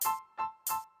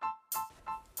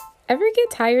Ever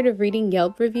get tired of reading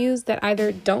Yelp reviews that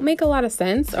either don't make a lot of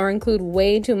sense or include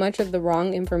way too much of the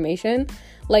wrong information?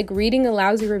 Like reading a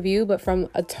lousy review but from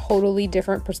a totally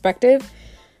different perspective?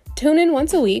 Tune in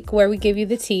once a week where we give you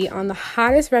the tea on the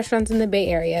hottest restaurants in the Bay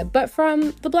Area, but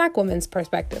from the Black woman's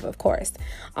perspective, of course.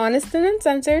 Honest and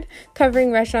uncensored, covering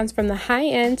restaurants from the high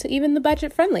end to even the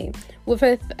budget friendly, with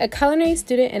a culinary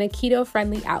student and a keto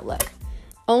friendly outlook.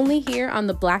 Only here on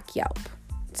the Black Yelp.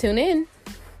 Tune in.